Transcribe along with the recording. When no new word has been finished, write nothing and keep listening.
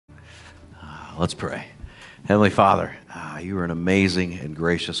Let's pray. Heavenly Father, you are an amazing and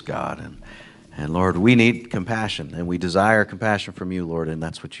gracious God. And Lord, we need compassion, and we desire compassion from you, Lord, and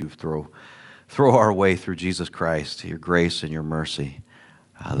that's what you throw our way through Jesus Christ, your grace and your mercy,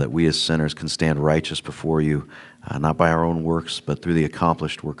 that we as sinners can stand righteous before you, not by our own works, but through the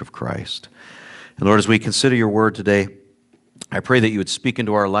accomplished work of Christ. And Lord, as we consider your word today, I pray that you would speak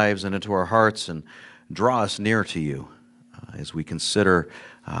into our lives and into our hearts and draw us near to you as we consider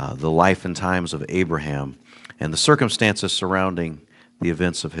the life and times of Abraham and the circumstances surrounding the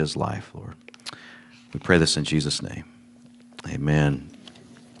events of his life, Lord. We pray this in Jesus' name. Amen.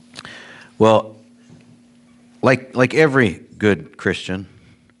 Well, like every good Christian,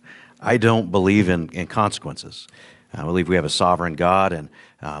 I don't believe in consequences. I believe we have a sovereign God, and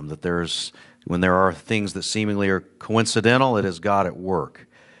that when there are things that seemingly are coincidental, it is God at work.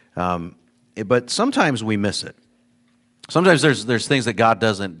 But sometimes we miss it. Sometimes there's things that God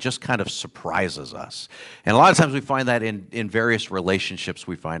doesn't, just kind of surprises us. And a lot of times we find that in various relationships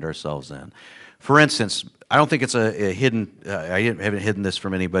we find ourselves in. For instance, I don't think it's a hidden, I haven't hidden this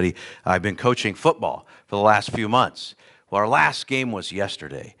from anybody. I've been coaching football for the last few months. Well, our last game was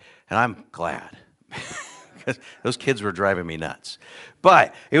yesterday, and I'm glad. Because those kids were driving me nuts.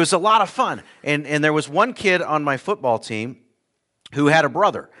 But it was a lot of fun. And there was one kid on my football team who had a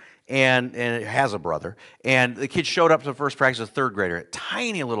brother. And has a brother, and the kid showed up to the first practice, a third grader, a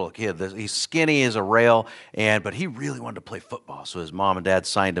tiny little kid. He's skinny as a rail, but he really wanted to play football, so his mom and dad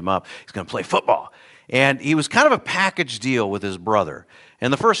signed him up. He's going to play football. And he was kind of a package deal with his brother.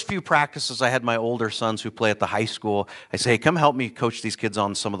 And the first few practices, I had my older sons who play at the high school. I say, hey, come help me coach these kids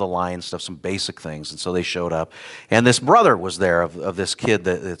on some of the line stuff, some basic things. And so they showed up. And this brother was there of this kid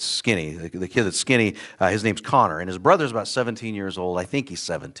that's skinny. The kid that's skinny, his name's Connor. And his brother's about 17 years old. I think he's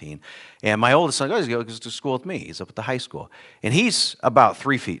 17. And my oldest son goes to school with me. He's up at the high school. And he's about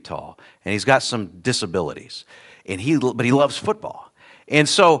 3 feet tall. And he's got some disabilities. But he loves football. And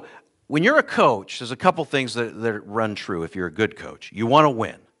so when you're a coach, there's a couple things that run true if you're a good coach. You want to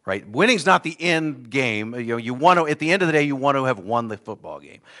win, right? Winning's not the end game. You want to, at the end of the day, you want to have won the football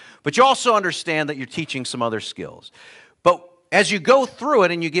game. But you also understand that you're teaching some other skills. But as you go through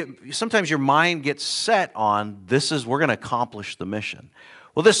it and sometimes your mind gets set on, we're going to accomplish the mission.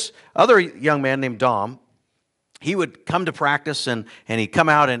 Well, this other young man named Dom, he would come to practice and he'd come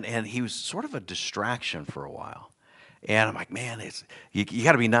out and he was sort of a distraction for a while. And I'm like, man, you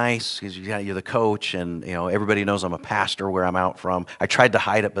got to be nice because you're the coach, and everybody knows I'm a pastor where I'm out from. I tried to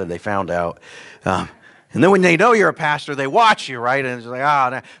hide it, but they found out. And then when they know you're a pastor, they watch you, right? And it's like,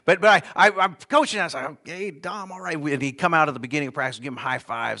 no. But I'm coaching. I was like, hey, Dom, all right. And he'd come out at the beginning of practice, give him high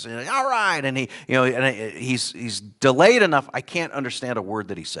fives, and all right. And he's delayed enough. I can't understand a word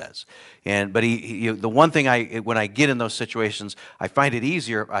that he says. But the one thing when I get in those situations, I find it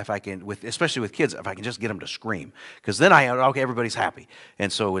easier if I can, especially with kids, if I can just get them to scream, because then everybody's happy.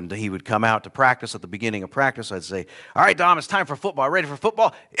 And so when he would come out to practice at the beginning of practice, I'd say, all right, Dom, it's time for football. Ready for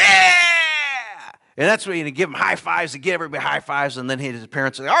football? Yeah! And that's when you give him high fives, to get everybody high fives, and then his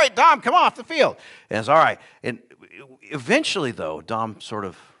parents say, all right, Dom, come off the field. And it's all right. And eventually, though, Dom sort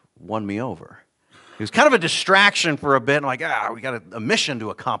of won me over. He was kind of a distraction for a bit. I'm like, we got a mission to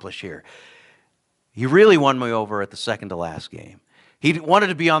accomplish here. He really won me over at the second to last game. He wanted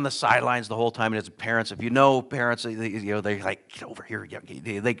to be on the sidelines the whole time, and his parents, if you know parents, they're like, get over here.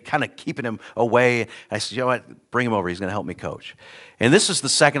 They kind of keeping him away. And I said, you know what, bring him over. He's going to help me coach. And this is the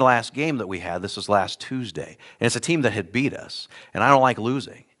second to last game that we had. This was last Tuesday. And it's a team that had beat us, and I don't like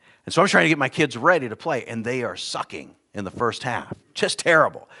losing. And so I'm trying to get my kids ready to play, and they are sucking in the first half. Just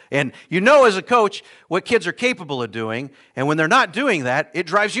terrible. And you know as a coach what kids are capable of doing, and when they're not doing that, it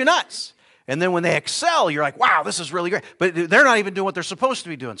drives you nuts. And then when they excel, you're like, wow, this is really great. But they're not even doing what they're supposed to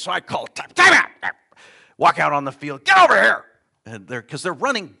be doing. So I call time out. Walk out on the field. Get over here. And because they're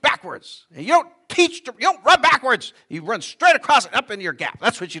running backwards. And you don't run backwards. You run straight across it, up into your gap.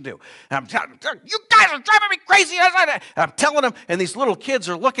 That's what you do. And I'm telling you guys are driving me crazy. And I'm telling them, and these little kids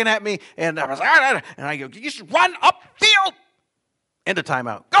are looking at me, and I was like, and I go, you should run upfield. End of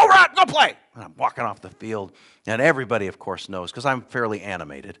timeout. Go run, go play. And I'm walking off the field, and everybody, of course, knows, because I'm fairly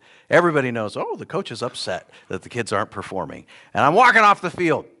animated. Everybody knows, the coach is upset that the kids aren't performing. And I'm walking off the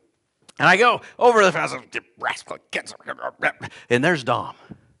field, and I go over the fence, rascal kids, and there's Dom.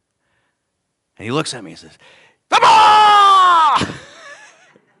 And he looks at me and says, the ball!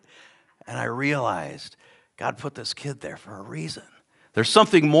 And I realized God put this kid there for a reason. There's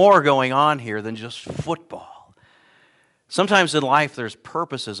something more going on here than just football. Sometimes in life, there's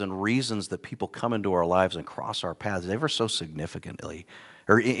purposes and reasons that people come into our lives and cross our paths, ever so significantly,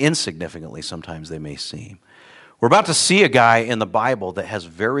 or insignificantly sometimes they may seem. We're about to see a guy in the Bible that has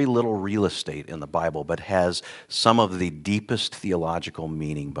very little real estate in the Bible, but has some of the deepest theological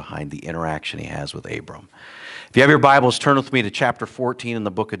meaning behind the interaction he has with Abram. If you have your Bibles, turn with me to chapter 14 in the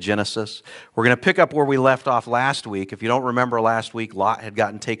book of Genesis. We're going to pick up where we left off last week. If you don't remember last week, Lot had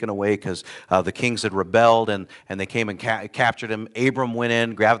gotten taken away because the kings had rebelled and they came and captured him. Abram went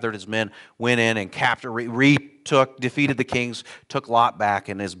in, gathered his men, went in and defeated the kings, took Lot back,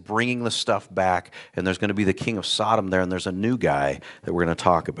 and is bringing the stuff back. And there's going to be the king of Sodom there, and there's a new guy that we're going to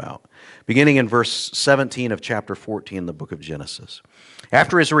talk about. Beginning in verse 17 of chapter 14 in the book of Genesis.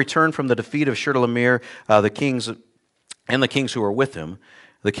 After his return from the defeat of Chedorlaomer, the kings who were with him,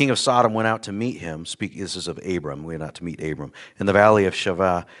 the king of Sodom went out to meet him. This is of Abram. We went out to meet Abram in the valley of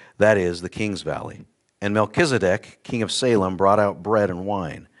Shaveh, that is, the king's valley. And Melchizedek, king of Salem, brought out bread and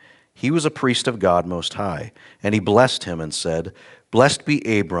wine. He was a priest of God Most High, and he blessed him and said, "Blessed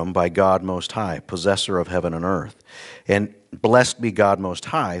be Abram by God Most High, possessor of heaven and earth. And blessed be God Most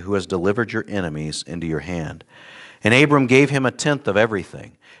High, who has delivered your enemies into your hand." And Abram gave him a tenth of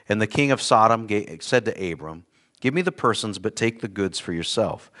everything. And the king of Sodom said to Abram, "Give me the persons, but take the goods for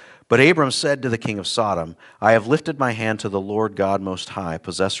yourself." But Abram said to the king of Sodom, "I have lifted my hand to the Lord God Most High,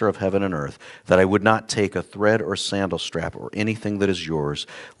 possessor of heaven and earth, that I would not take a thread or sandal strap or anything that is yours,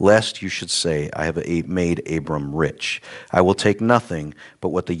 lest you should say, I have made Abram rich. I will take nothing but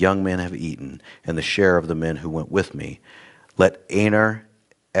what the young men have eaten, and the share of the men who went with me. Let Aner,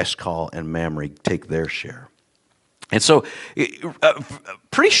 Eshcol, and Mamre take their share." And so, a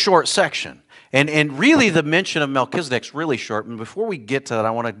pretty short section. And really the mention of Melchizedek's really short. And before we get to that,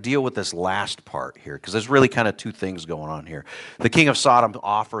 I want to deal with this last part here, because there's really kind of two things going on here. The king of Sodom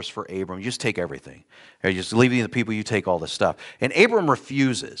offers for Abram, "You just take everything. You just leave me the people, you take all this stuff." And Abram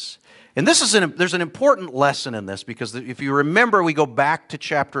refuses. And there's an important lesson in this, because if you remember, we go back to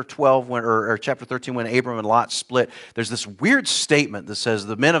chapter 12 or chapter 13 when Abram and Lot split. There's this weird statement that says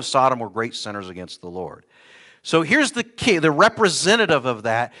the men of Sodom were great sinners against the Lord. So here's the king, the representative of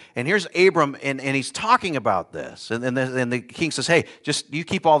that, and here's Abram, and he's talking about this. And the king says, "Hey, just you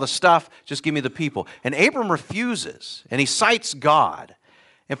keep all the stuff, just give me the people." And Abram refuses, and he cites God.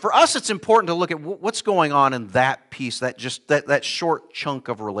 And for us, it's important to look at what's going on in that piece, that short chunk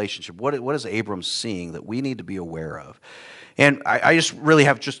of relationship. What is Abram seeing that we need to be aware of? And I just really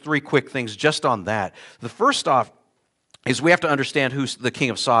have just three quick things just on that. The first off is we have to understand who the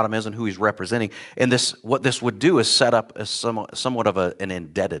king of Sodom is and who he's representing. And what this would do is set up somewhat of an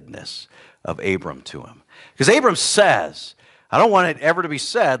indebtedness of Abram to him. Because Abram says, "I don't want it ever to be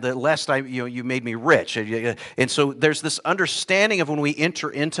said that lest you made me rich." And so there's this understanding of when we enter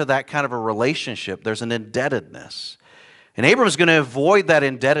into that kind of a relationship, there's an indebtedness. And Abram is going to avoid that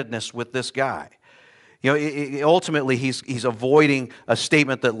indebtedness with this guy. Ultimately, he's avoiding a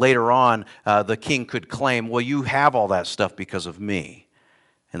statement that later on the king could claim, "Well, you have all that stuff because of me."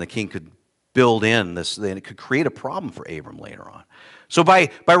 And the king could build in this, and it could create a problem for Abram later on. So by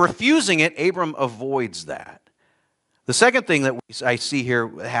refusing it, Abram avoids that. The second thing that I see here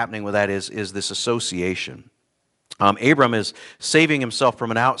happening with that is this association. Abram is saving himself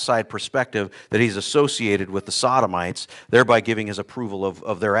from an outside perspective that he's associated with the Sodomites, thereby giving his approval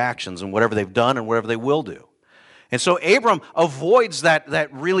of their actions and whatever they've done and whatever they will do. And so Abram avoids that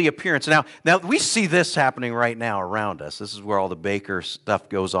really appearance. Now we see this happening right now around us. This is where all the baker stuff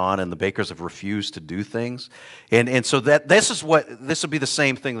goes on, and the bakers have refused to do things. And so this will be the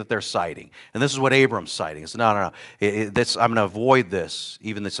same thing that they're citing. And this is what Abram's citing. It's no. I'm going to avoid this,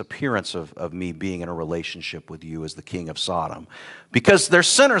 even this appearance of me being in a relationship with you as the king of Sodom, because they're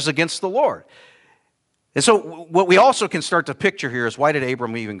sinners against the Lord. And so what we also can start to picture here is, why did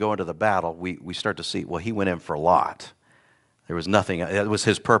Abram even go into the battle? We start to see, well, he went in for Lot. There was nothing, it was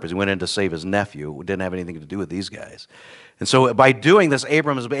his purpose. He went in to save his nephew. It didn't have anything to do with these guys. And so by doing this,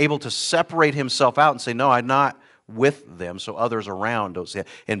 Abram is able to separate himself out and say, "No, I'm not with them," so others around don't see it.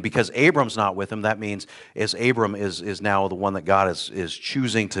 And because Abram's not with them, that means as Abram is now the one that God is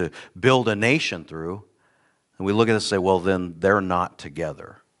choosing to build a nation through, and we look at this and say, well, then they're not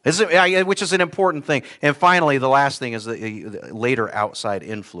together. Which is an important thing. And finally, the last thing is the later outside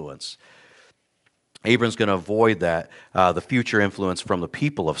influence. Abram's going to avoid that, the future influence from the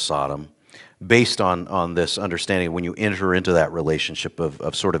people of Sodom, based on this understanding. When you enter into that relationship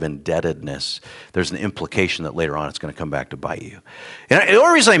of sort of indebtedness, there's an implication that later on it's going to come back to bite you. And the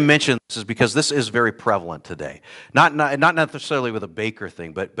only reason I mention this is because this is very prevalent today. Not necessarily with a baker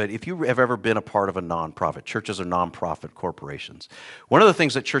thing, but if you have ever been a part of a nonprofit, churches are nonprofit corporations. One of the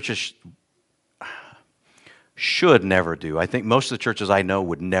things that churches should never do, I think most of the churches I know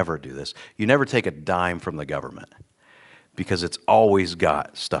would never do this, you never take a dime from the government. because it's always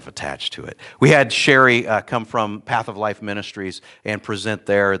got stuff attached to it. We had Sherry come from Path of Life Ministries and present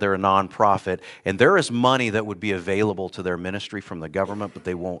there. They're a nonprofit, and there is money that would be available to their ministry from the government, but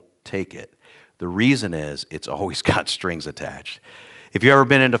they won't take it. The reason is it's always got strings attached. If you've ever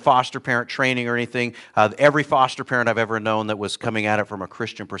been into foster parent training or anything, every foster parent I've ever known that was coming at it from a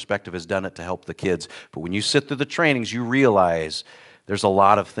Christian perspective has done it to help the kids. But when you sit through the trainings, you realize there's a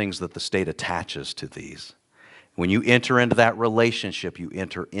lot of things that the state attaches to these. When you enter into that relationship, you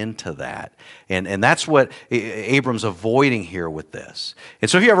enter into that. And that's what Abram's avoiding here with this.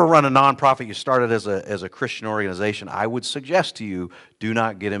 And so if you ever run a nonprofit, you started as a Christian organization, I would suggest to you, do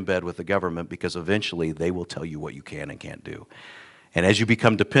not get in bed with the government, because eventually they will tell you what you can and can't do. And as you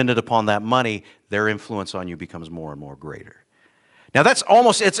become dependent upon that money, their influence on you becomes more and more greater. Now that's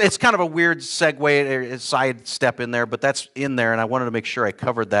almost, it's kind of a weird segue, side step in there, but that's in there, and I wanted to make sure I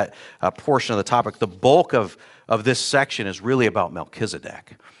covered that portion of the topic. The bulk of this section is really about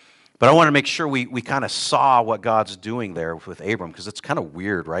Melchizedek. But I want to make sure we kind of saw what God's doing there with Abram, because it's kind of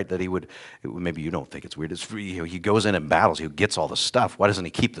weird, right? That he would, maybe you don't think it's weird. It's, he goes in and battles. He gets all the stuff. Why doesn't he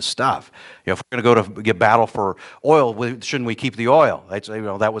keep the stuff? If we're going to go to get battle for oil, shouldn't we keep the oil?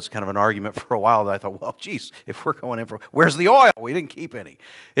 That was kind of an argument for a while. That I thought, well, geez, if we're going in for, where's the oil? We didn't keep any.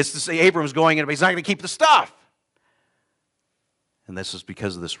 It's to say Abram's going in, but he's not going to keep the stuff. And this is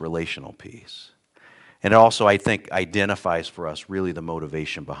because of this relational piece. And it also, I think, identifies for us really the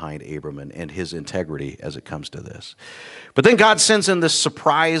motivation behind Abram and his integrity as it comes to this. But then God sends in this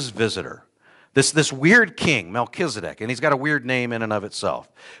surprise visitor, this weird king, Melchizedek, and he's got a weird name in and of itself.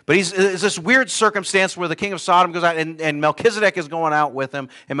 But it's this weird circumstance where the king of Sodom goes out, and Melchizedek is going out with him,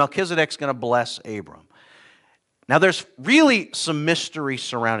 and Melchizedek's going to bless Abram. Now, there's really some mystery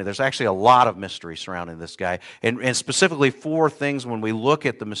surrounding. There's actually a lot of mystery surrounding this guy, and specifically 4 things when we look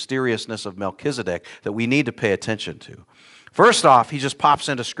at the mysteriousness of Melchizedek that we need to pay attention to. First off, he just pops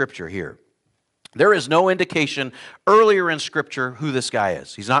into Scripture here. There is no indication earlier in Scripture who this guy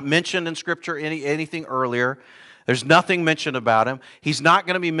is. He's not mentioned in Scripture anything earlier. There's nothing mentioned about him. He's not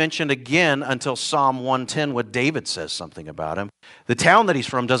going to be mentioned again until Psalm 110, when David says something about him. The town that he's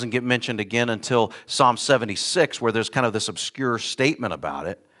from doesn't get mentioned again until Psalm 76, where there's kind of this obscure statement about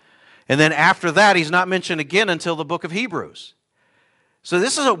it. And then after that, he's not mentioned again until the book of Hebrews. So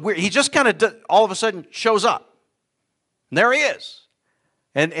this is a weird, he just kind of all of a sudden shows up. And there he is.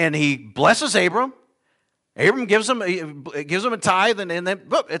 And he blesses Abram. Abram gives him a tithe, and then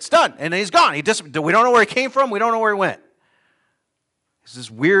boop, it's done. And he's gone. We don't know where he came from. We don't know where he went. It's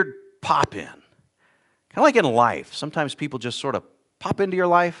this weird pop-in. Kind of like in life. Sometimes people just sort of pop into your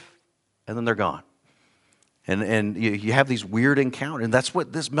life, and then they're gone. And you have these weird encounters. And that's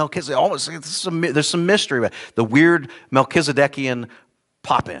what this Melchizedek, there's some mystery about it. The weird Melchizedekian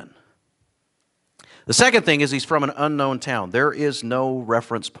pop-in. The second thing is he's from an unknown town. There is no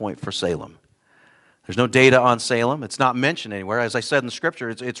reference point for Salem. There's no data on Salem. It's not mentioned anywhere. As I said in the Scripture,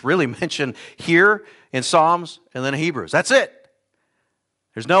 it's really mentioned here in Psalms and then Hebrews. That's it.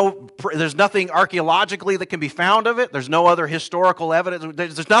 There's nothing archaeologically that can be found of it. There's no other historical evidence.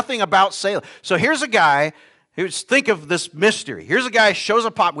 There's nothing about Salem. So here's a guy think of this mystery. Here's a guy, shows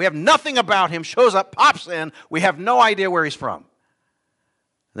up, we have nothing about him, shows up, pops in. We have no idea where he's from.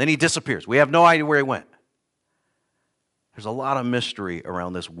 And then he disappears. We have no idea where he went. There's a lot of mystery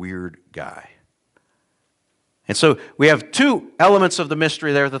around this weird guy. And so we have 2 elements of the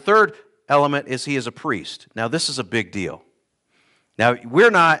mystery there. The third element is he is a priest. Now, this is a big deal. Now, we're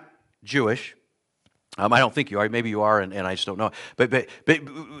not Jewish. I don't think you are. Maybe you are, and I just don't know. But the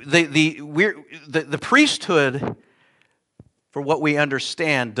priesthood, for what we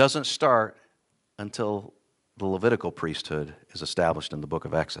understand, doesn't start until the Levitical priesthood is established in the book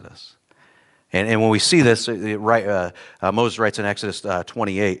of Exodus. And when we see this, Moses writes in Exodus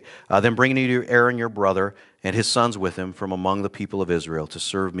 28, then bring you Aaron your brother and his sons with him from among the people of Israel to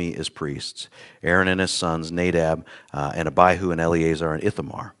serve me as priests. Aaron and his sons, Nadab and Abihu and Eleazar and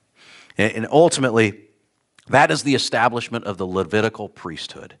Ithamar. And ultimately, that is the establishment of the Levitical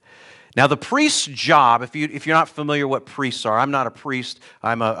priesthood. Now, the priest's job, if you're not familiar what priests are, I'm not a priest,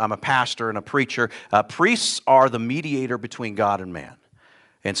 I'm a pastor and a preacher. Priests are the mediator between God and man.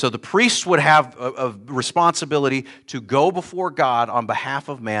 And so the priests would have a responsibility to go before God on behalf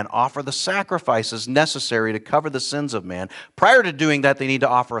of man, offer the sacrifices necessary to cover the sins of man. Prior to doing that, they need to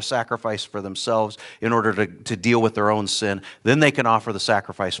offer a sacrifice for themselves in order to deal with their own sin. Then they can offer the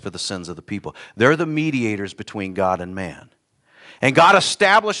sacrifice for the sins of the people. They're the mediators between God and man. And God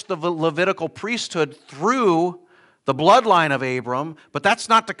established the Levitical priesthood through the bloodline of Abram, but that's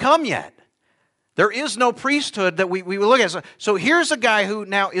not to come yet. There is no priesthood that we look at. So here's a guy who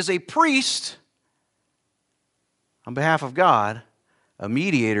now is a priest on behalf of God, a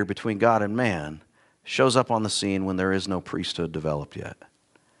mediator between God and man, shows up on the scene when there is no priesthood developed yet.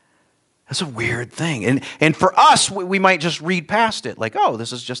 That's a weird thing. And for us, we might just read past it like, oh,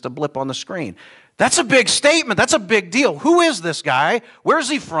 this is just a blip on the screen. That's a big statement. That's a big deal. Who is this guy? Where's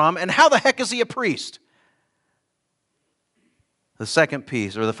he from? And how the heck is he a priest? The second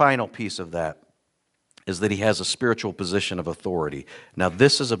piece, or the final piece of that, is that he has a spiritual position of authority. Now,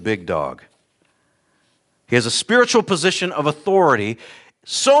 this is a big dog. He has a spiritual position of authority,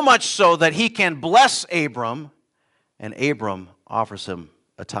 so much so that he can bless Abram, and Abram offers him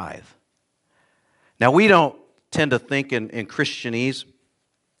a tithe. Now, we don't tend to think in Christianese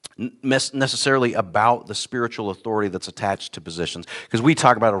necessarily about the spiritual authority that's attached to positions, because we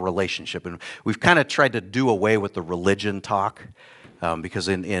talk about a relationship, and we've kind of tried to do away with the religion talk, because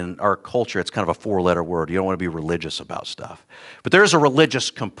in our culture, it's kind of a four-letter word. You don't want to be religious about stuff. But there is a religious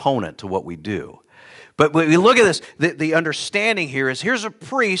component to what we do. But when we look at this, the understanding here is here's a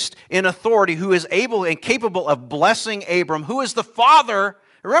priest in authority who is able and capable of blessing Abram, who is the father.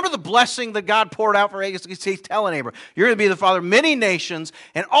 Remember the blessing that God poured out for Abraham? He's telling Abram, you're going to be the father of many nations,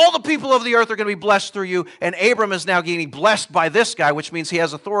 and all the people of the earth are going to be blessed through you. And Abram is now getting blessed by this guy, which means he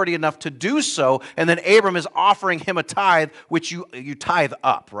has authority enough to do so. And then Abram is offering him a tithe, which you tithe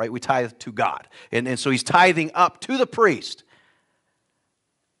up, right? We tithe to God. And so he's tithing up to the priest.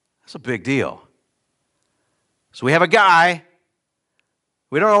 That's a big deal. So we have a guy,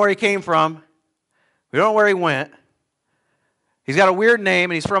 we don't know where he came from, we don't know where he went. He's got a weird name,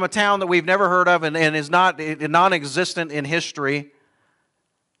 and he's from a town that we've never heard of and is not non-existent in history,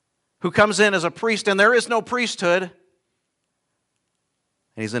 who comes in as a priest, and there is no priesthood, and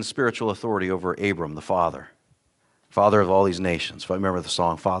he's in spiritual authority over Abram, the father of all these nations. If I remember the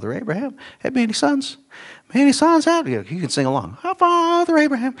song, Father Abraham had many sons. Many sons had. You can sing along. Oh, Father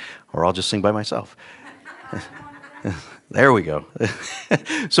Abraham. Or I'll just sing by myself. There we go.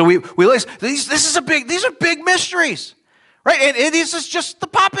 So we listen. These are big mysteries. Right, and this is just the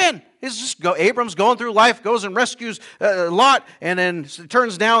pop-in. It's just Abram's going through life, goes and rescues Lot, and then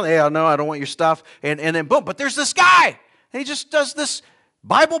turns down, hey, no, I don't want your stuff, and then boom. But there's this guy, and he just does this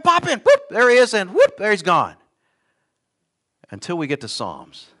Bible pop-in. Whoop, there he is, and whoop, there he's gone. Until we get to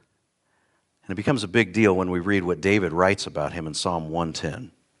Psalms. And it becomes a big deal when we read what David writes about him in Psalm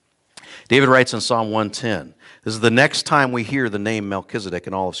 110. David writes in Psalm 110, this is the next time we hear the name Melchizedek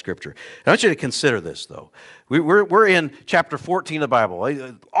in all of Scripture. And I want you to consider this, though. We're in chapter 14 of the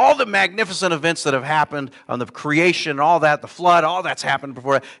Bible. All the magnificent events that have happened on the creation, all that, the flood, all that's happened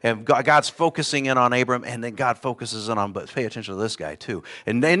before, and God's focusing in on Abram, and then God focuses in on, but pay attention to this guy, too.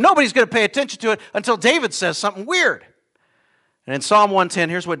 And nobody's going to pay attention to it until David says something weird. And in Psalm 110,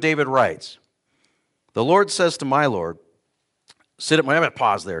 here's what David writes. The Lord says to my Lord, sit at my, I'm going to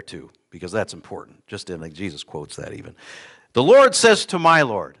pause there, too, because that's important. Just in like Jesus quotes that even. The Lord says to my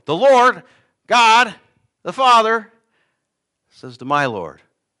Lord. The Lord, God, the Father, says to my Lord,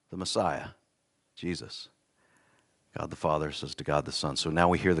 the Messiah, Jesus. God the Father says to God the Son. So now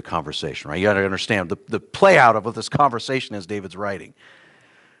we hear the conversation, right? You got to understand the play out of what this conversation is David's writing.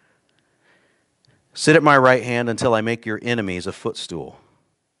 Sit at my right hand until I make your enemies a footstool,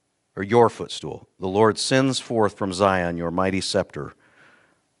 or your footstool. The Lord sends forth from Zion your mighty scepter.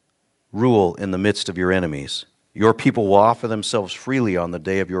 Rule in the midst of your enemies. Your people will offer themselves freely on the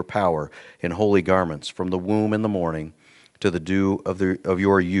day of your power in holy garments. From the womb in the morning to the dew of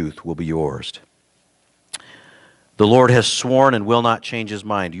your youth will be yours. The Lord has sworn and will not change his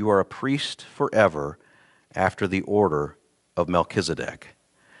mind. You are a priest forever after the order of Melchizedek.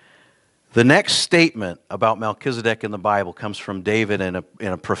 The next statement about Melchizedek in the Bible comes from David in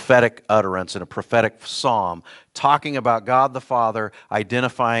a prophetic utterance, in a prophetic psalm, talking about God the Father,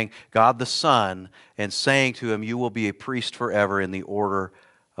 identifying God the Son, and saying to him, you will be a priest forever in the order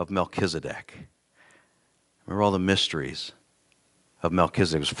of Melchizedek. Remember all the mysteries of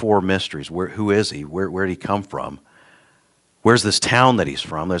Melchizedek. There's 4 mysteries. Who is he? Where did he come from? Where's this town that he's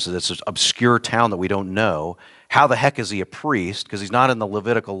from? There's this obscure town that we don't know. How the heck is he a priest? Because he's not in the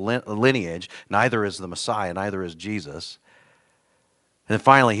Levitical lineage. Neither is the Messiah. Neither is Jesus. And then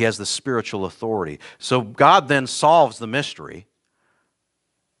finally, he has the spiritual authority. So God then solves the mystery.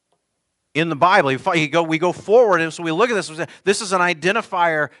 In the Bible, we go forward, and so we look at this. This is an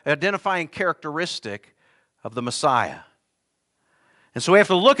identifying characteristic of the Messiah. And so we have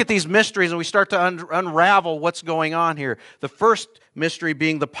to look at these mysteries, and we start to unravel what's going on here. The first mystery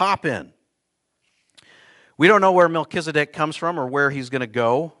being the pop-in. We don't know where Melchizedek comes from or where he's going to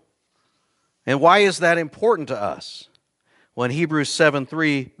go. And why is that important to us? Well, in Hebrews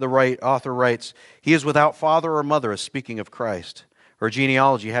 7:3, the author writes, he is without father or mother, as speaking of Christ. or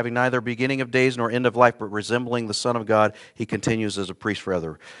genealogy, having neither beginning of days nor end of life, but resembling the Son of God, he continues as a priest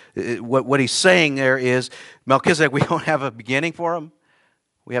forever. What he's saying there is, Melchizedek, we don't have a beginning for him.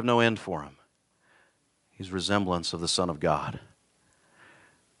 We have no end for him. He's resemblance of the Son of God.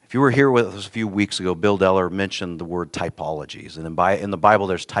 If you were here with us a few weeks ago, Bill Deller mentioned the word typologies. And in the Bible,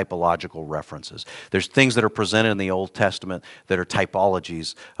 there's typological references. There's things that are presented in the Old Testament that are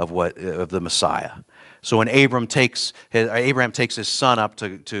typologies of the Messiah. So when Abraham takes his son up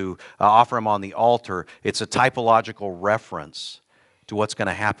to offer him on the altar, it's a typological reference to what's going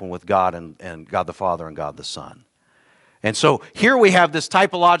to happen with God and God the Father and God the Son. And so here we have this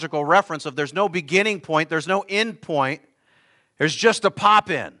typological reference of there's no beginning point, there's no end point, there's just a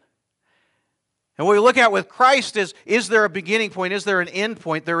pop-in. And what we look at with Christ is there a beginning point? Is there an end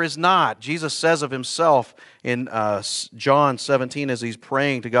point? There is not. Jesus says of himself in John 17 as he's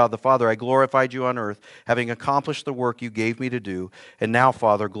praying to God the Father, I glorified you on earth, having accomplished the work you gave me to do. And now,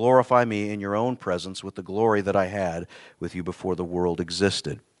 Father, glorify me in your own presence with the glory that I had with you before the world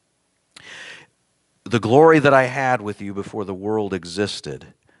existed. The glory that I had with you before the world existed.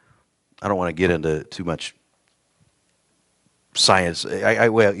 I don't want to get into too much science.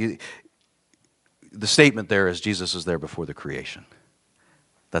 The statement there is Jesus is there before the creation.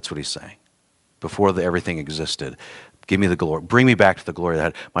 That's what he's saying. Before everything existed. Give me the glory. Bring me back to the glory that I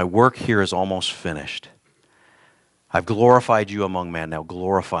had. My work here is almost finished. I've glorified you among men. Now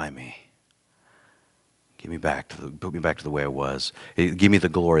glorify me. Put me back to the way I was. Give me the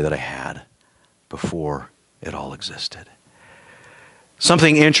glory that I had before it all existed.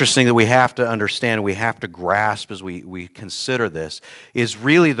 Something interesting that we have to understand, we have to grasp as we consider this, is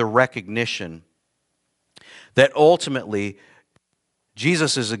really the recognition that ultimately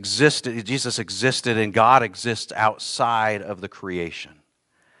Jesus existed and God exists outside of the creation.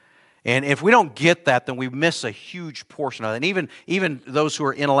 And if we don't get that, then we miss a huge portion of it. And even those who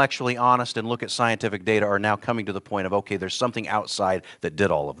are intellectually honest and look at scientific data are now coming to the point of, okay, there's something outside that did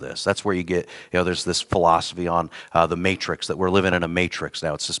all of this. That's where you get, there's this philosophy on the matrix, that we're living in a matrix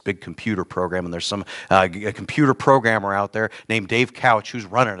now. It's this big computer program, and there's some a computer programmer out there named Dave Couch who's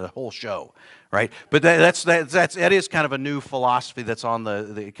running the whole show. Right, but that is kind of a new philosophy that's on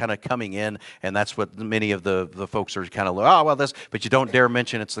the kind of coming in, and that's what many of the folks are kind of but you don't dare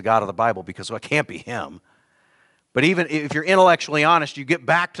mention it's the God of the Bible because it can't be him. But even if you're intellectually honest, you get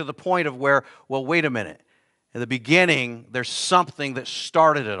back to the point of where, well, wait a minute. In the beginning, there's something that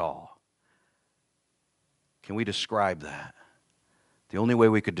started it all. Can we describe that? The only way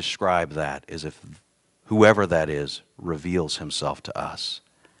we could describe that is if whoever that is reveals himself to us.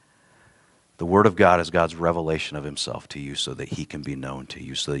 The Word of God is God's revelation of himself to you so that he can be known to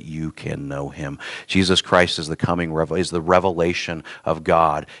you, so that you can know him. Jesus Christ is the revelation of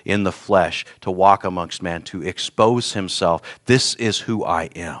God in the flesh to walk amongst man, to expose himself. This is who I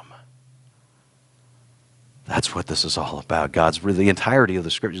am. That's what this is all about. The entirety of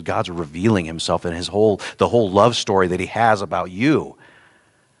the Scriptures, God's revealing himself in the whole love story that he has about you.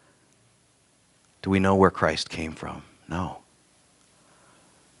 Do we know where Christ came from? No.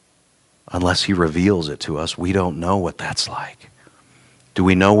 Unless he reveals it to us, we don't know what that's like. Do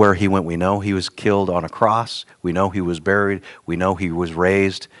we know where he went? We know he was killed on a cross. We know he was buried. We know he was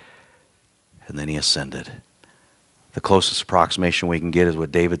raised. And then he ascended. The closest approximation we can get is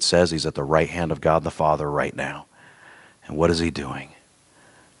what David says. He's at the right hand of God the Father right now. And what is he doing?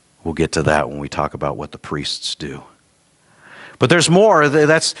 We'll get to that when we talk about what the priests do. But there's more.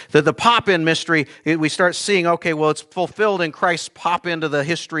 That's the pop-in mystery. We start seeing, okay, well, it's fulfilled in Christ's pop into the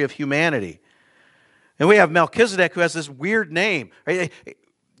history of humanity. And we have Melchizedek, who has this weird name.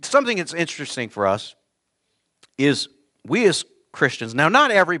 Something that's interesting for us is we as Christians, now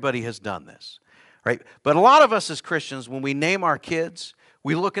not everybody has done this, right? But a lot of us as Christians, when we name our kids,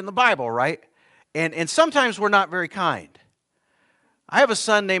 we look in the Bible, right? And sometimes we're not very kind. I have a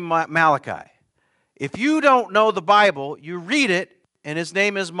son named Malachi. If you don't know the Bible, you read it, and his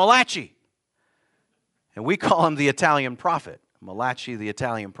name is Malachi. And we call him the Italian prophet. Malachi, the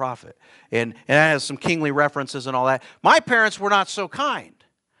Italian prophet. And it has some kingly references and all that. My parents were not so kind.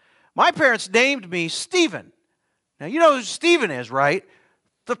 My parents named me Stephen. Now, you know who Stephen is, right?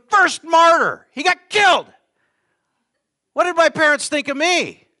 The first martyr. He got killed. What did my parents think of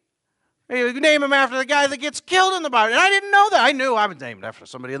me? You name him after the guy that gets killed in the Bible. And I didn't know that. I knew I was named after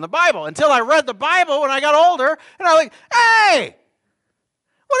somebody in the Bible until I read the Bible when I got older. And I was like, hey,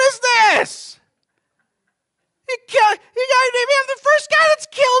 what is this? You got to name me after the first guy that's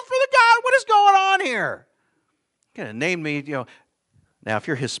killed for the God. What is going on here? You're going to name me, Now, if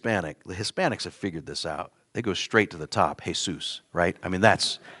you're Hispanic, the Hispanics have figured this out. They go straight to the top, Jesus, right? I mean,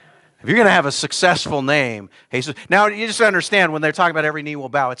 that's If you're going to have a successful name, Jesus. Now, you just understand when they're talking about every knee will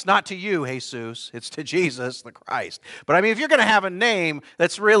bow, it's not to you, Jesus. It's to Jesus, the Christ. But I mean, if you're going to have a name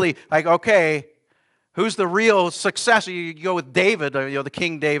that's really like, okay, who's the real successor? You go with David, the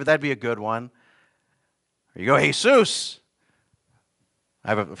King David. That'd be a good one. Or you go, Jesus.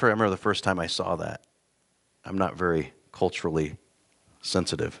 I remember the first time I saw that. I'm not very culturally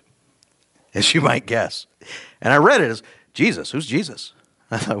sensitive, as you might guess. And I read it as, Jesus, who's Jesus?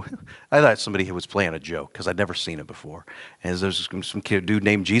 I thought somebody was playing a joke because I'd never seen it before. And there's some dude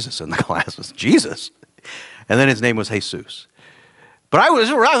named Jesus in the class. Jesus. And then his name was Jesus. But I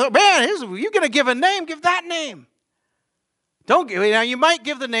thought, man, you're going to give a name, give that name. Don't give, now you might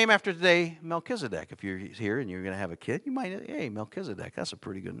give the name after today, Melchizedek. If you're here and you're going to have a kid, you might, hey, Melchizedek, that's a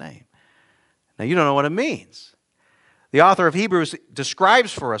pretty good name. Now you don't know what it means. The author of Hebrews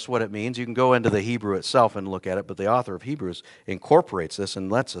describes for us what it means. You can go into the Hebrew itself and look at it, but the author of Hebrews incorporates this and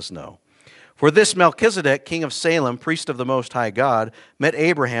lets us know. For this Melchizedek, king of Salem, priest of the Most High God, met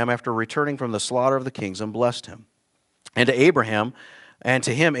Abraham after returning from the slaughter of the kings and blessed him. And to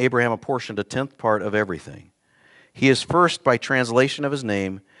him Abraham apportioned a tenth part of everything. He is first, by translation of his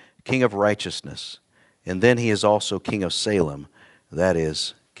name, king of righteousness, and then he is also king of Salem, that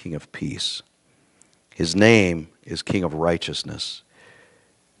is, king of peace. His name is King of Righteousness.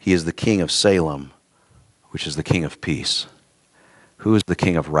 He is the King of Salem, which is the King of Peace. Who is the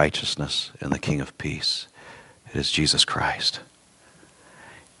King of Righteousness and the King of Peace? It is Jesus Christ.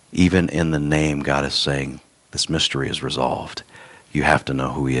 Even in the name, God is saying, this mystery is resolved. You have to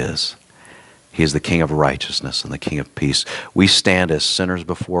know who He is. He is the King of Righteousness and the King of Peace. We stand as sinners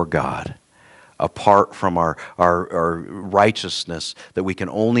before God, apart from our righteousness that we can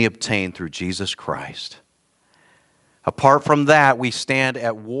only obtain through Jesus Christ. Apart from that, we stand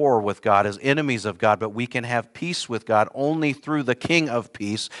at war with God as enemies of God, but we can have peace with God only through the King of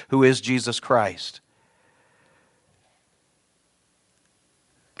Peace, who is Jesus Christ.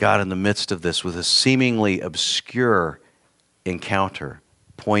 God, in the midst of this, with a seemingly obscure encounter,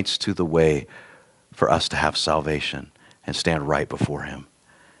 points to the way for us to have salvation and stand right before Him.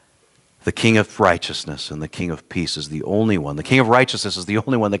 The King of Righteousness and the King of Peace is the only one. The King of Righteousness is the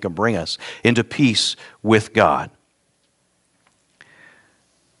only one that can bring us into peace with God.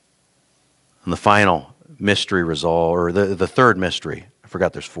 And the final mystery resolve, or the third mystery, I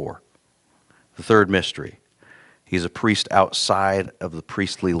forgot there's four. The third mystery, He's a priest outside of the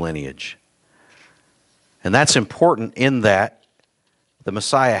priestly lineage. And that's important in that the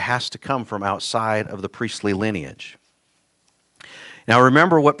Messiah has to come from outside of the priestly lineage. Now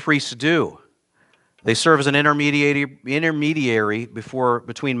remember what priests do. They serve as an intermediary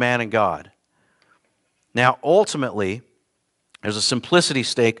between man and God. Now ultimately, there's a simplicity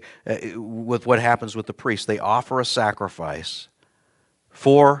stake with what happens with the priest. They offer a sacrifice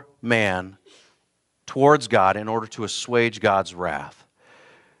for man towards God in order to assuage God's wrath.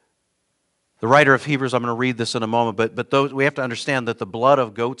 The writer of Hebrews, I'm going to read this in a moment, but we have to understand that the blood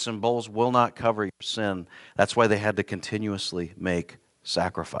of goats and bulls will not cover your sin. That's why they had to continuously make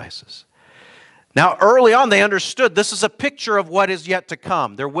sacrifices. Now, early on, they understood this is a picture of what is yet to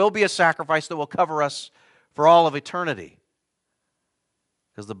come. There will be a sacrifice that will cover us for all of eternity,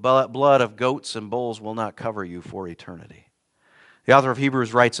 because the blood of goats and bulls will not cover you for eternity. The author of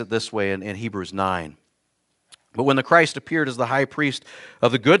Hebrews writes it this way in Hebrews 9. But when the Christ appeared as the high priest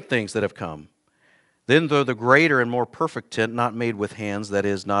of the good things that have come, then though the greater and more perfect tent, not made with hands, that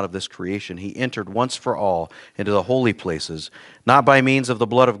is, not of this creation, He entered once for all into the holy places, not by means of the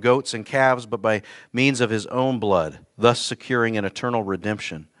blood of goats and calves, but by means of His own blood, thus securing an eternal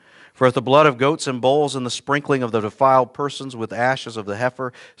redemption. For if the blood of goats and bulls and the sprinkling of the defiled persons with ashes of the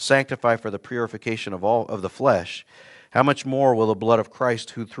heifer sanctify for the purification of all of the flesh, how much more will the blood of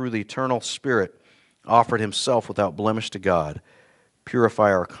Christ, who through the eternal Spirit offered Himself without blemish to God,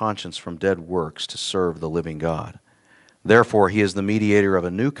 purify our conscience from dead works to serve the living God? Therefore He is the mediator of a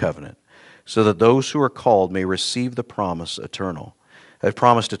new covenant, so that those who are called may receive the promised eternal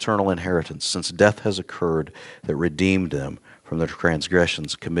inheritance, since death has occurred that redeemed them from the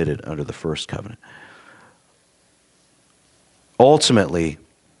transgressions committed under the first covenant. Ultimately,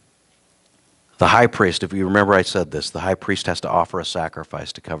 the high priest, if you remember I said this, the high priest has to offer a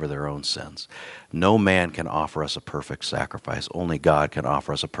sacrifice to cover their own sins. No man can offer us a perfect sacrifice. Only God can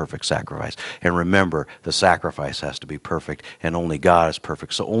offer us a perfect sacrifice. And remember, the sacrifice has to be perfect, and only God is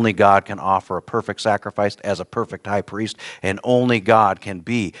perfect. So only God can offer a perfect sacrifice as a perfect high priest, and only God can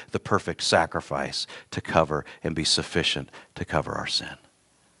be the perfect sacrifice to cover and be sufficient to cover our sin.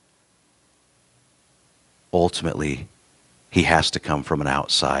 Ultimately, He has to come from an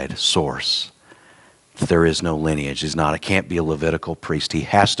outside source. there is no lineage. He's not. It can't be a Levitical priest. He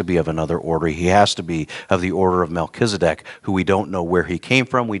has to be of another order. He has to be of the order of Melchizedek, who we don't know where he came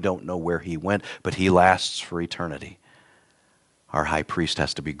from. We don't know where he went, but he lasts for eternity. Our high priest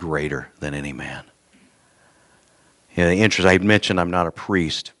has to be greater than any man. I mentioned I'm not a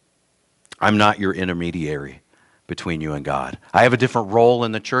priest. I'm not your intermediary between you and God. I have a different role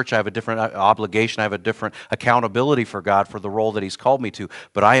in the church. I have a different obligation. I have a different accountability for God for the role that he's called me to.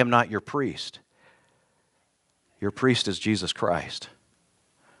 But I am not your priest. Your priest is Jesus Christ.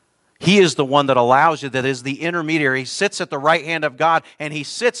 He is the one that allows you, that is the intermediary. He sits at the right hand of God, and he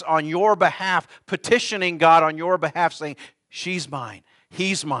sits on your behalf, petitioning God on your behalf, saying, she's mine,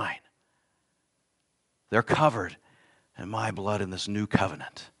 he's mine. They're covered in my blood in this new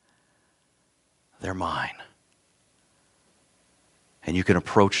covenant. They're mine. And you can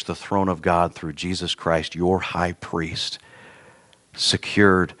approach the throne of God through Jesus Christ, your high priest,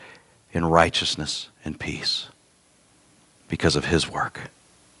 secured in righteousness and peace because of his work.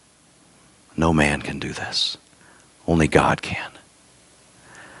 No man can do this. Only God can.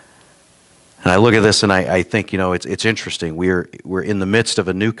 And I look at this and I think, it's interesting. We're in the midst of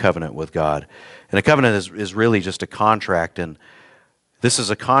a new covenant with God. And a covenant is really just a contract. And this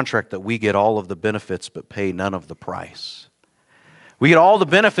is a contract that we get all of the benefits but pay none of the price. We get all the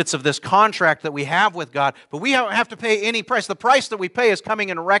benefits of this contract that we have with God, but we don't have to pay any price. The price that we pay is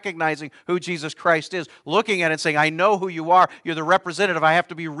coming and recognizing who Jesus Christ is, looking at it and saying, I know who you are. You're the representative. I have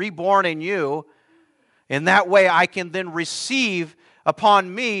to be reborn in you. In that way, I can then receive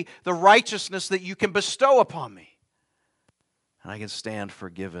upon me the righteousness that you can bestow upon me. And I can stand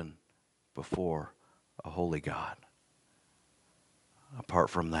forgiven before a holy God.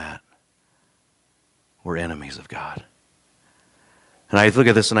 Apart from that, we're enemies of God. And I look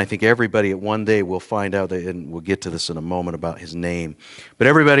at this and I think everybody one day will find out, and we'll get to this in a moment about his name, but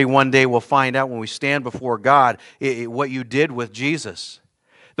everybody one day will find out when we stand before God what you did with Jesus.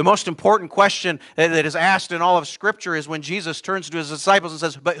 The most important question that is asked in all of Scripture is when Jesus turns to his disciples and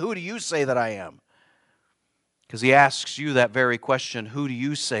says, but who do you say that I am? Because he asks you that very question, who do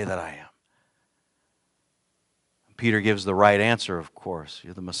you say that I am? Peter gives the right answer, of course.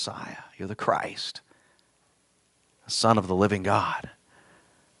 You're the Messiah. You're the Christ, the Son of the living God.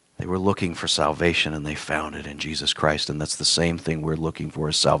 They were looking for salvation, and they found it in Jesus Christ. And that's the same thing we're looking for,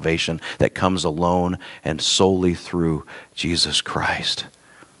 is salvation that comes alone and solely through Jesus Christ,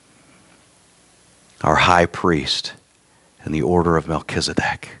 our high priest in the order of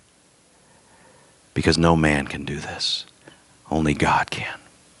Melchizedek. Because no man can do this. Only God can.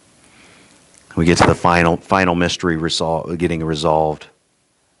 We get to the final mystery getting resolved.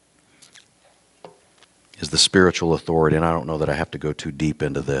 Is the spiritual authority, and I don't know that I have to go too deep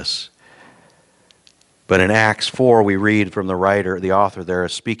into this. But in Acts 4, we read from the author there,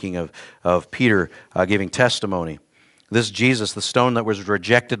 speaking of Peter giving testimony. This Jesus, the stone that was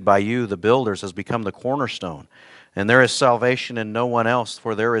rejected by you, the builders, has become the cornerstone. And there is salvation in no one else,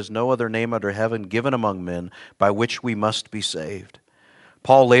 for there is no other name under heaven given among men by which we must be saved.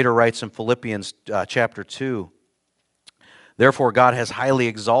 Paul later writes in Philippians chapter 2, therefore God has highly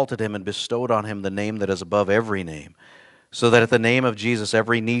exalted him and bestowed on him the name that is above every name, so that at the name of Jesus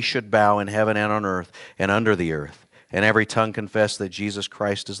every knee should bow in heaven and on earth and under the earth, and every tongue confess that Jesus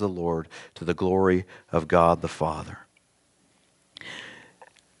Christ is the Lord, to the glory of God the Father.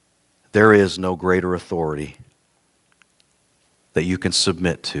 There is no greater authority that you can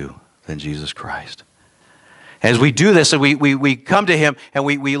submit to than Jesus Christ. As we do this, and we come to him and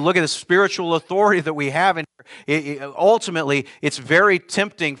we look at the spiritual authority that we have, and ultimately it's very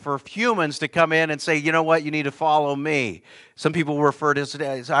tempting for humans to come in and say, you know what, you need to follow me. Some people refer to it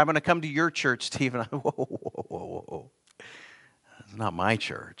as, I'm going to come to your church, Stephen. Whoa. It's not my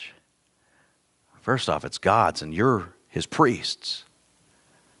church. First off, it's God's, and you're his priests.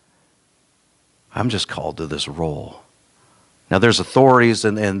 I'm just called to this role. Now, there's authorities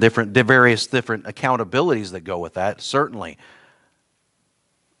and various different accountabilities that go with that, certainly.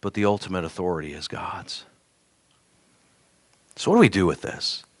 But the ultimate authority is God's. So what do we do with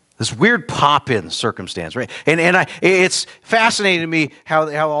this? This weird pop-in circumstance, right? And it's fascinating to me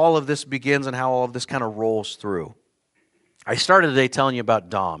how all of this begins and how all of this kind of rolls through. I started today telling you about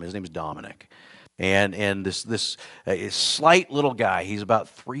Dom. His name's Dominic. And this slight little guy, he's about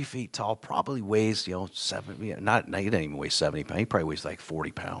 3 feet tall, probably weighs, 70, he doesn't even weigh 70 pounds, he probably weighs like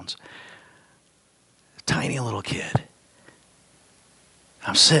 40 pounds. Tiny little kid.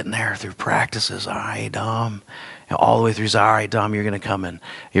 I'm sitting there through practices, all right, Dom. And all the way through, he's all right, Dom, you're going to come and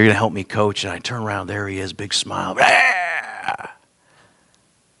you're going to help me coach. And I turn around, there he is, big smile. Ah!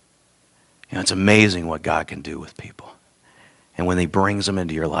 It's amazing what God can do with people. And when he brings them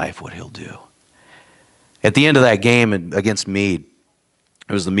into your life, what he'll do. At the end of that game against Meade,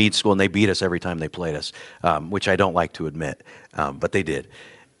 it was the Meade school, and they beat us every time they played us, which I don't like to admit, but they did.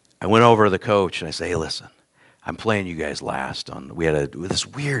 I went over to the coach and I said, hey, listen, I'm playing you guys last. We had this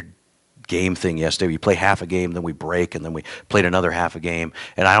weird game thing yesterday. We play half a game, then we break, and then we played another half a game,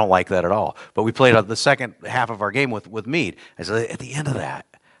 and I don't like that at all. But we played the second half of our game with Meade. I said, at the end of that,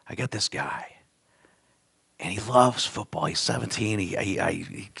 I got this guy, and he loves football. He's 17.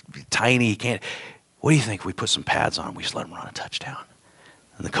 He's tiny. He can't. What do you think if we put some pads on him? We just let him run a touchdown.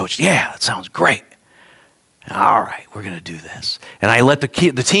 And the coach, yeah, that sounds great. All right, we're going to do this. And I let the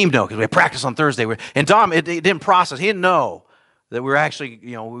team know because we had practice on Thursday. And Dom, it didn't process. He didn't know that we were actually,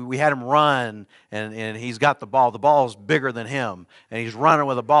 we had him run, and he's got the ball. The ball is bigger than him, and he's running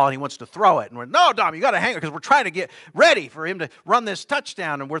with the ball, and he wants to throw it. And we're, no, Dom, you got to hang it because we're trying to get ready for him to run this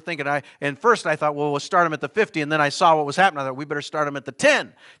touchdown. And we're thinking, and first I thought, well, we'll start him at the 50, and then I saw what was happening. I thought, we better start him at the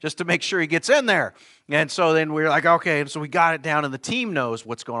 10 just to make sure he gets in there. And so then we were like, okay, so we got it down, and the team knows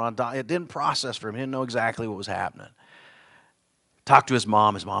what's going on. It didn't process for him. He didn't know exactly what was happening. Talked to his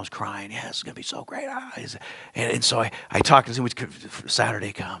mom. His mom's crying. Yeah, it's going to be so great. And so I talked to him.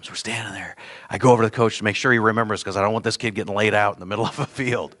 Saturday comes. We're standing there. I go over to the coach to make sure he remembers because I don't want this kid getting laid out in the middle of a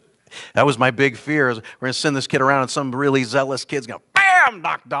field. That was my big fear. We're going to send this kid around, and some really zealous kid's going to, bam,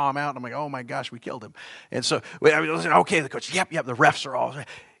 knock Dom out. And I'm like, oh, my gosh, we killed him. And so, okay, the coach, yep, the refs are all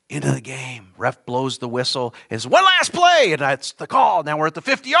into the game. Ref blows the whistle. It's one last play, and that's the call. Now we're at the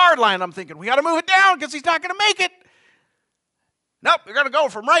 50-yard line. I'm thinking, we got to move it down because he's not going to make it. Nope, you're going to go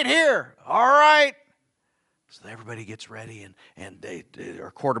from right here. All right. So everybody gets ready, and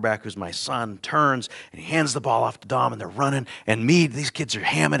our quarterback, who's my son, turns, and he hands the ball off to Dom, and they're running. And Meade, these kids are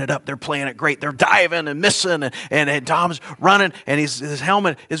hamming it up. They're playing it great. They're diving and missing, and Dom's running, and his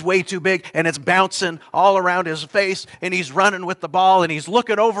helmet is way too big, and it's bouncing all around his face, and he's running with the ball, and he's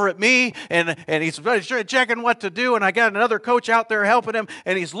looking over at me, and he's checking what to do, and I got another coach out there helping him,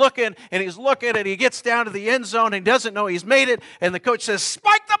 and he's looking, and he gets down to the end zone, and he doesn't know he's made it, and the coach says,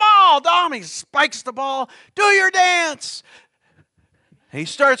 spike the ball, Dom. He spikes the ball. Do your dance. He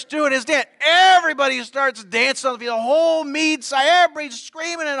starts doing his dance. Everybody starts dancing on the field. The whole Meade side, everybody's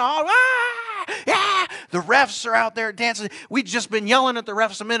screaming and all. Ah! The refs are out there dancing. We'd just been yelling at the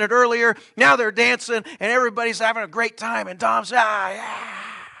refs a minute earlier. Now they're dancing, and everybody's having a great time. And Dom's, A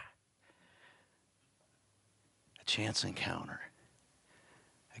chance encounter.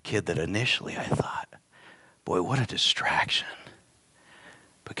 A kid that initially I thought, boy, what a distraction.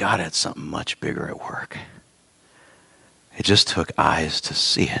 But God had something much bigger at work. It just took eyes to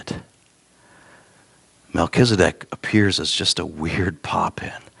see it. Melchizedek appears as just a weird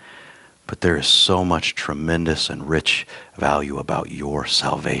pop-in, but there is so much tremendous and rich value about your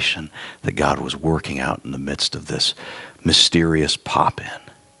salvation that God was working out in the midst of this mysterious pop-in.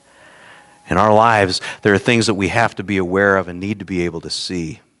 In our lives, there are things that we have to be aware of and need to be able to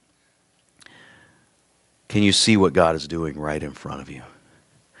see. Can you see what God is doing right in front of you?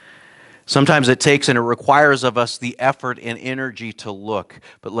 Sometimes it takes and it requires of us the effort and energy to look.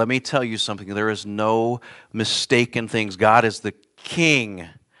 But let me tell you something. There is no mistaken things. God is the king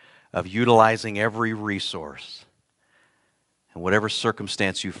of utilizing every resource. And whatever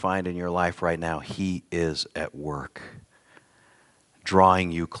circumstance you find in your life right now, He is at work,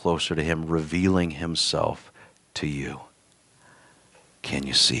 drawing you closer to Him, revealing Himself to you. Can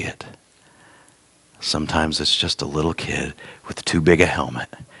you see it? Sometimes it's just a little kid with too big a helmet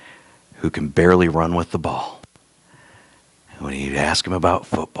who can barely run with the ball. And when you ask him about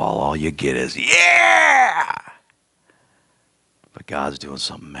football, all you get is, yeah! But God's doing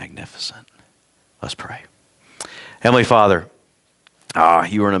something magnificent. Let's pray. Heavenly Father,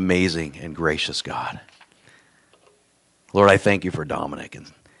 you are an amazing and gracious God. Lord, I thank you for Dominic and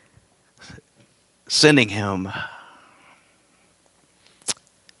sending him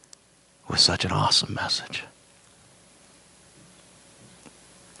with such an awesome message.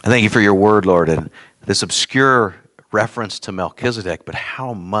 I thank you for your word, Lord, and this obscure reference to Melchizedek, but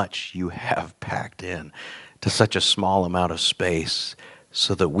how much you have packed in to such a small amount of space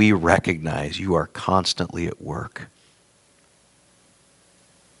so that we recognize you are constantly at work.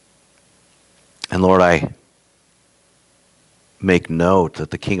 And Lord, I make note that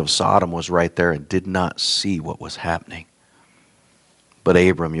the king of Sodom was right there and did not see what was happening. But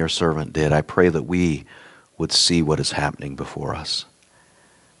Abram, your servant, did. I pray that we would see what is happening before us.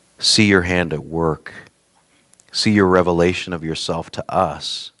 See your hand at work. See your revelation of yourself to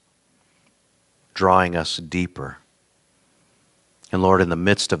us, drawing us deeper. And Lord, in the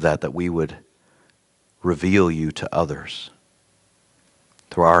midst of that we would reveal you to others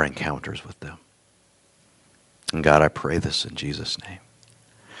through our encounters with them. And God, I pray this in Jesus' name.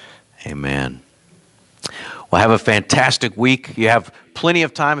 Amen. Well, have a fantastic week. You have plenty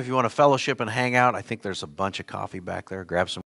of time if you want to fellowship and hang out. I think there's a bunch of coffee back there. Grab some.